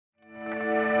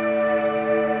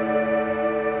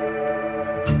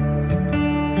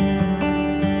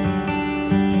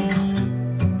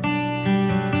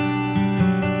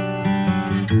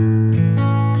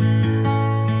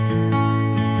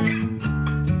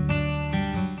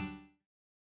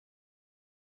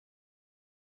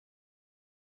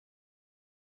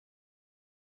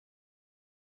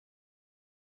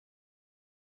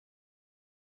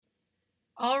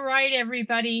All right,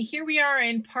 everybody. Here we are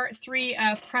in part 3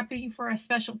 of prepping for a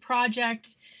special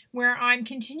project where I'm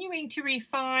continuing to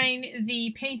refine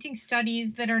the painting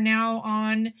studies that are now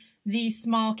on these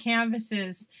small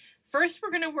canvases. First, we're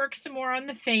going to work some more on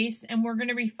the face, and we're going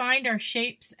to refine our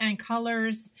shapes and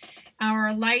colors,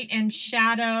 our light and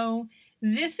shadow.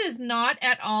 This is not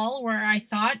at all where I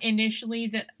thought initially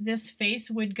that this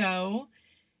face would go.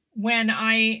 When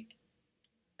I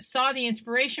saw the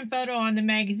inspiration photo on the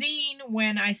magazine,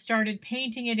 when I started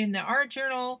painting it in the art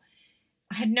journal,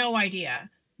 I had no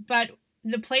idea. But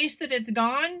the place that it's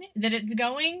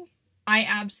going, I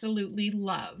absolutely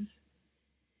love.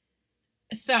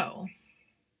 So,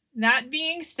 that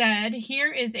being said,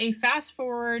 here is a fast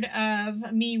forward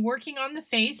of me working on the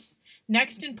face.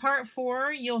 Next in part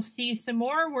 4, you'll see some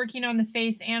more working on the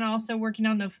face and also working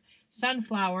on the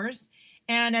sunflowers.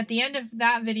 And at the end of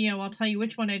that video, I'll tell you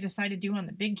which one I decided to do on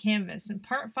the big canvas. And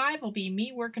part 5 will be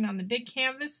me working on the big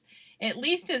canvas, at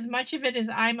least as much of it as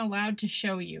I'm allowed to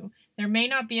show you. There may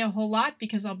not be a whole lot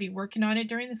because I'll be working on it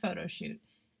during the photo shoot.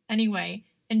 Anyway,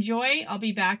 enjoy. I'll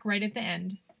be back right at the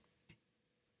end.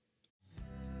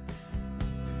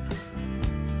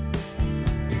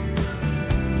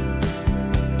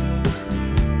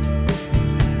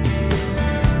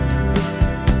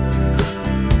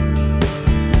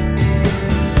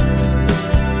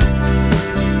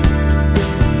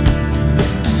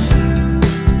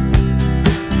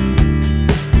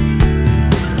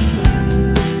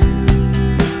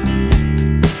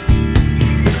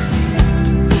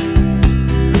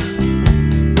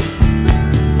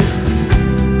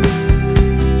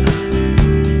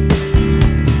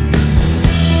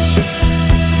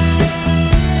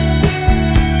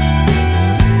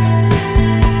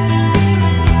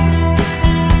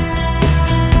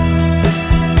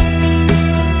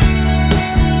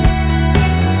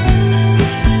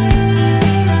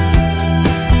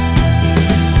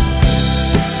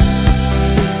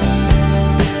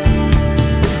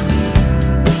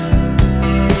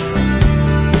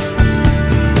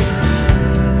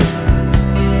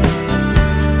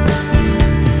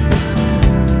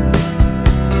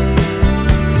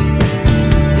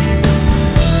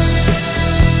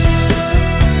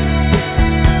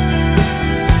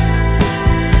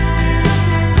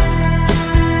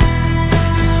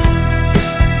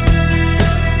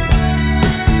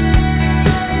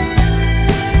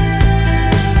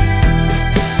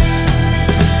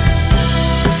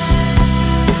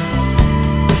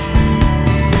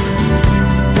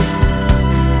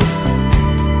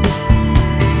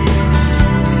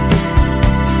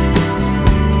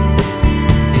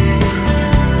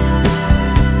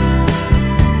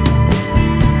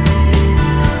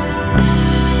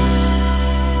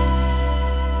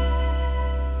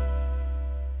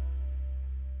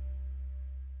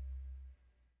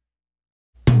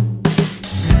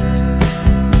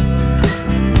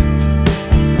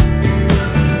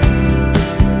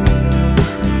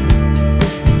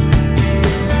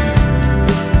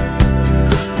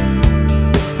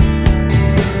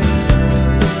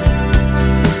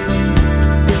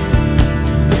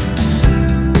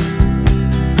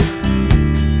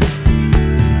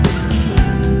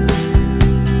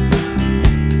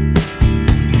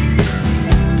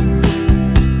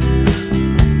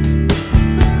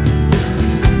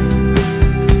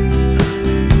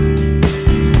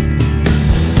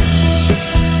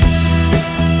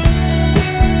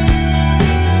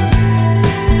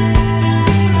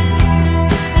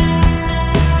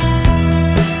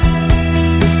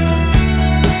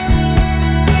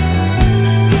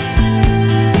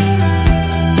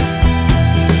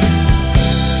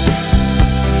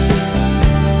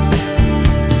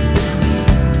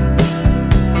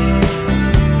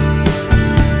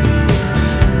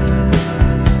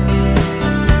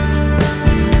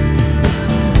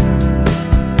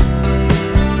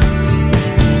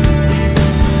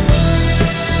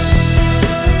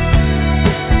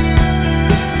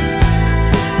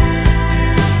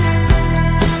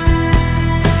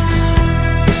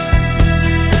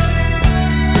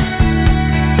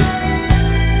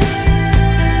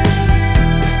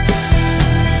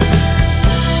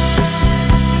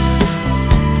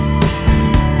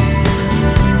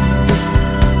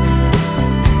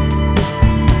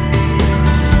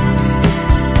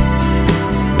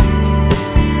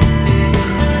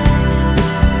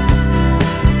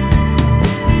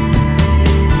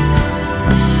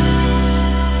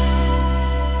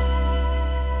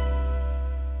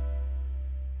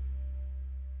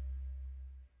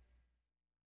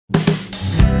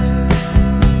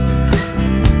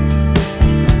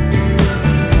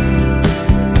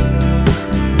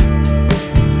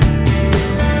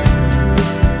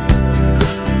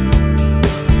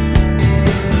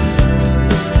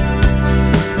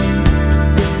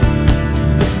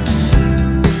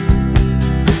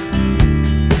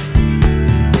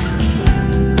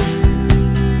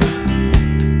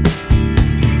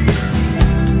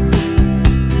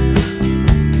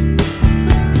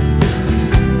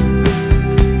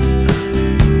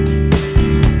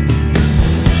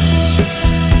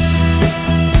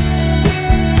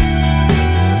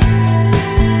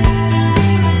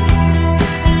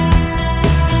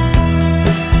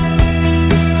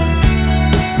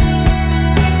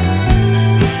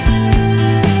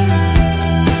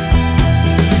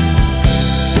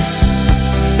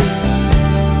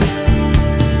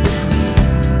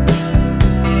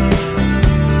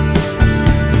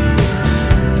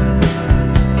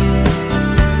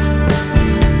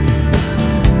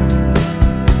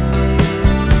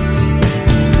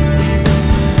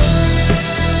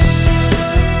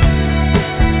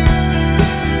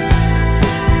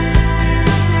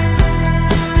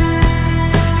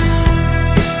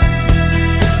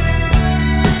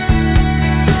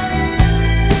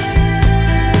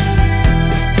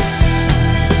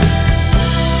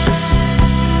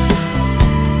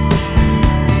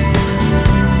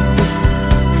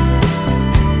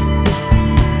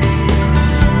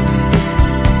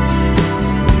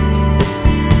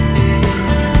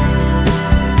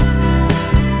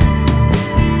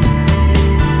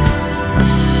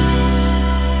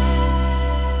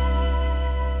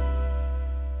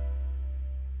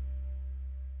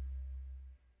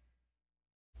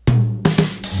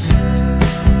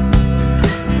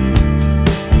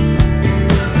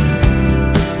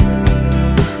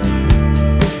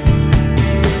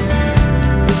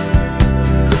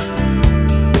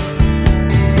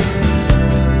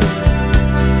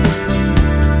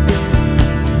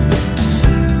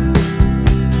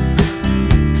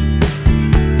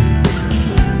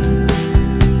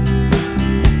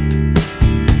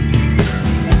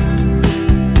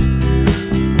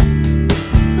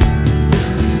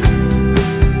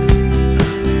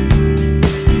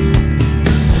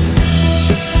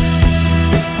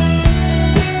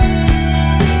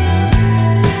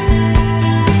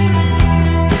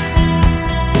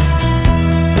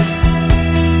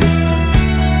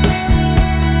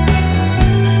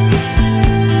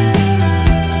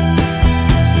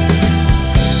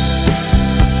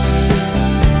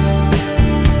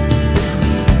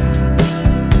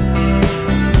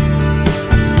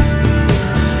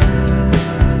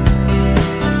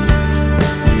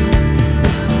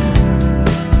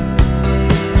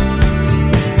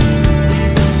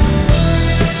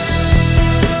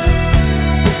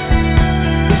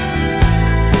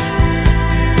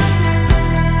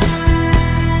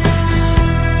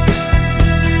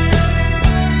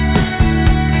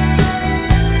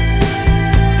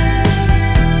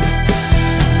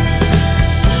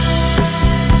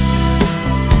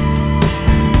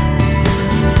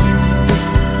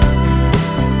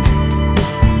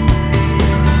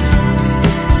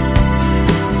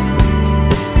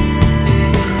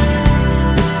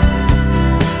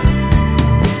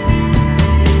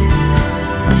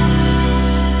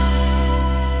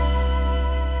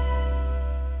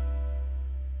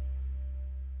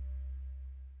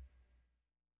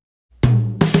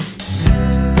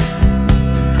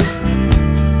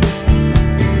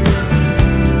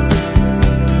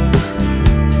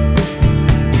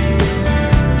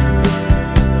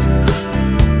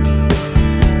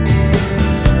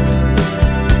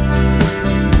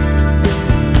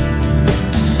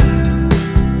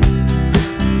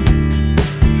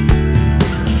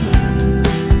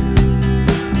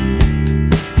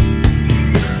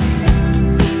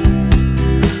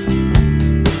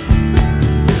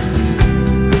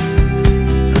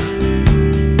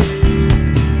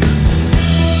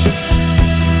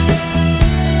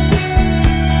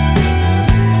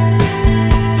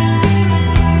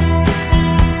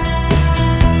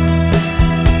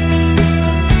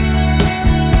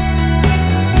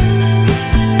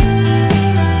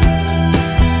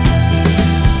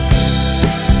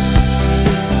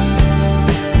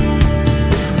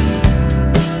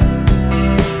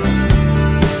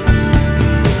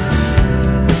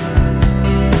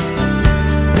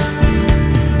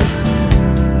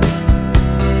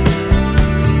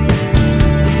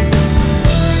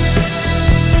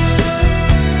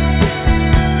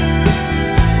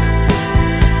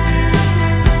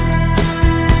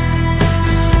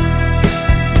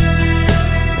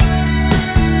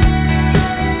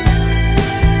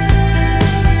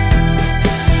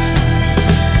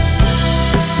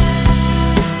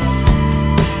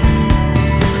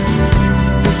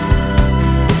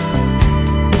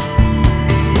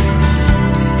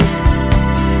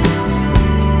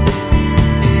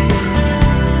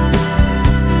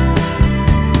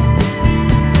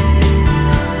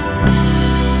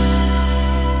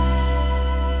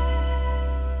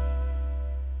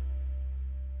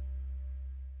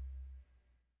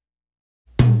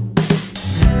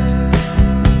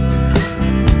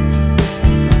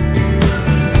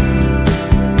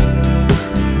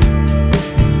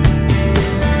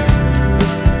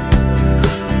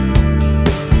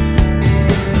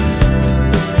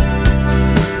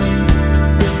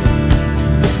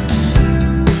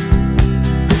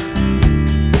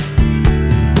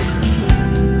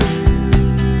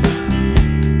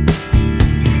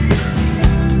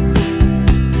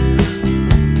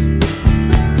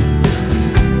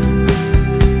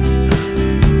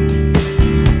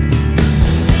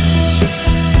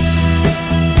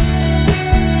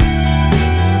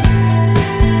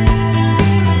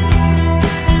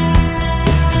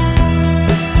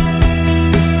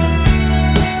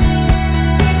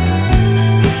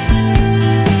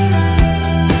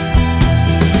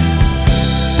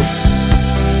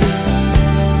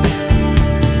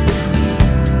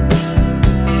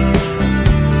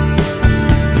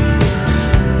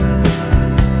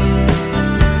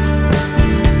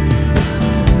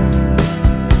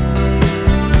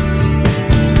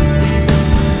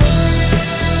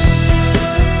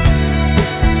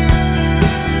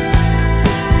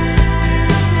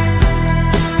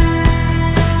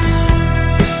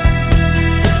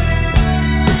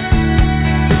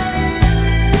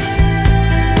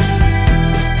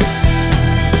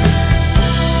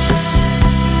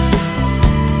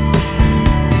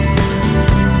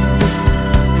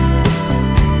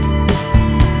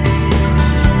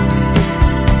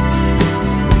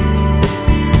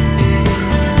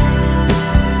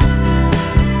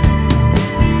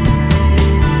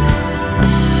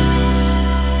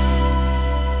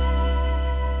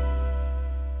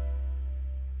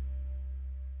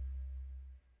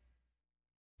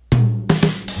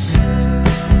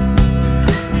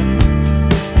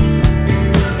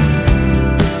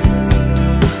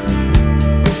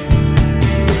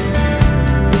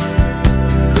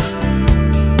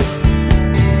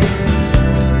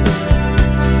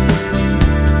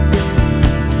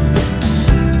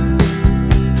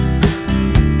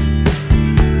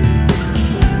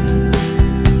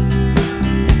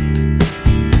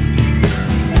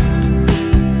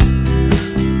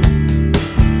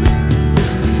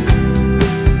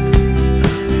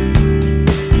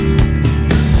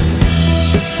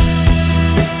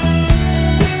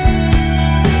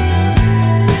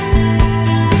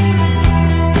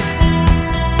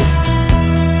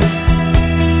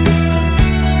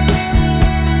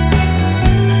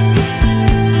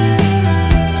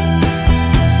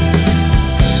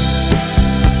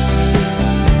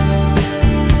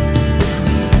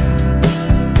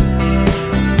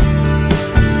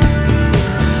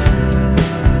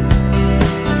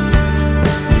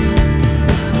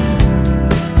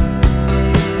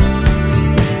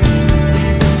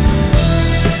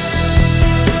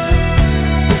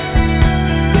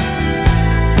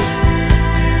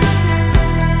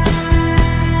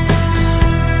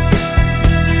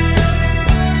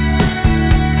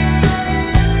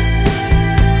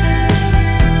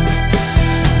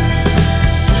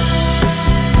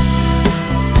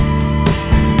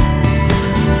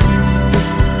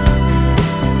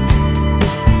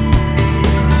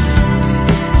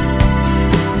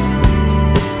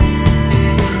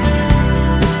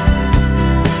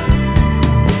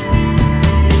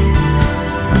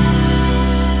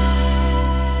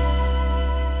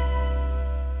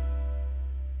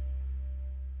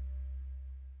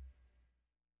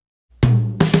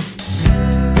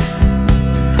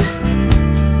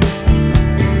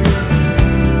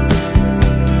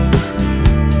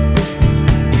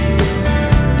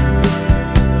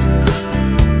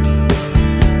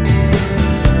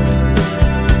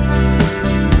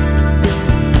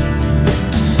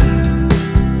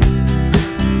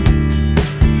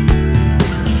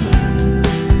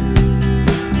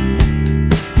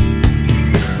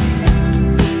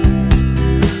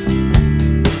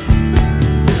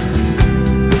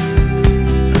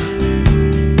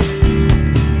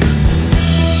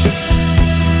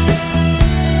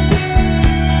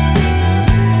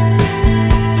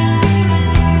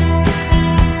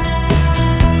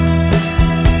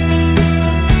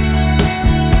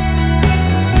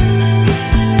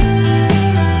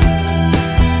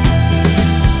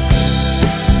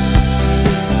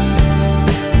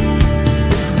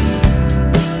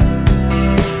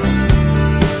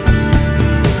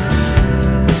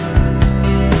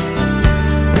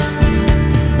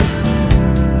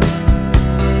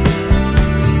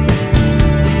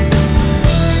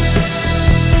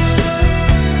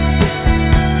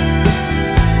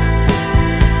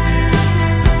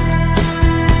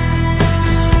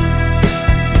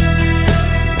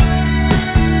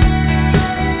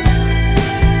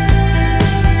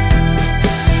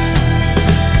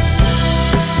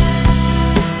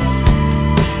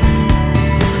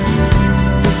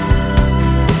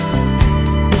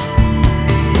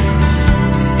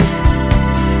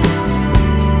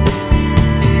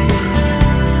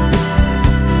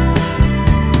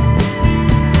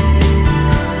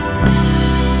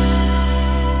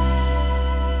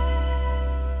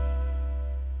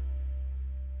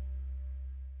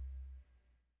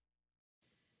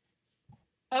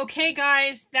 Okay,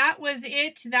 guys, that was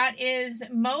it. That is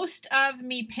most of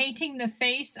me painting the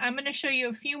face. I'm going to show you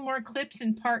a few more clips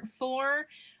in part 4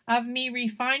 of me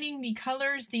refining the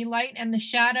colors, the light and the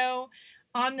shadow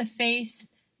on the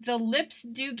face. The lips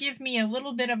do give me a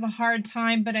little bit of a hard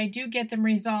time, but I do get them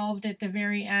resolved at the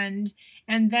very end.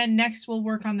 And then next we'll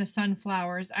work on the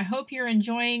sunflowers. I hope you're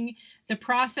enjoying the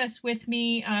process with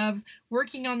me of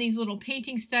working on these little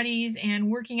painting studies and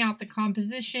working out the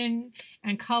composition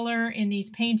and color in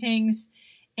these paintings.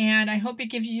 And I hope it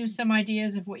gives you some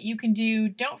ideas of what you can do.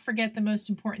 Don't forget the most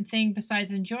important thing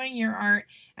besides enjoying your art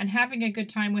and having a good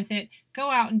time with it. Go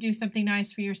out and do something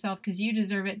nice for yourself because you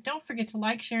deserve it. Don't forget to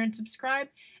like, share, and subscribe,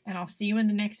 and I'll see you in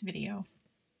the next video.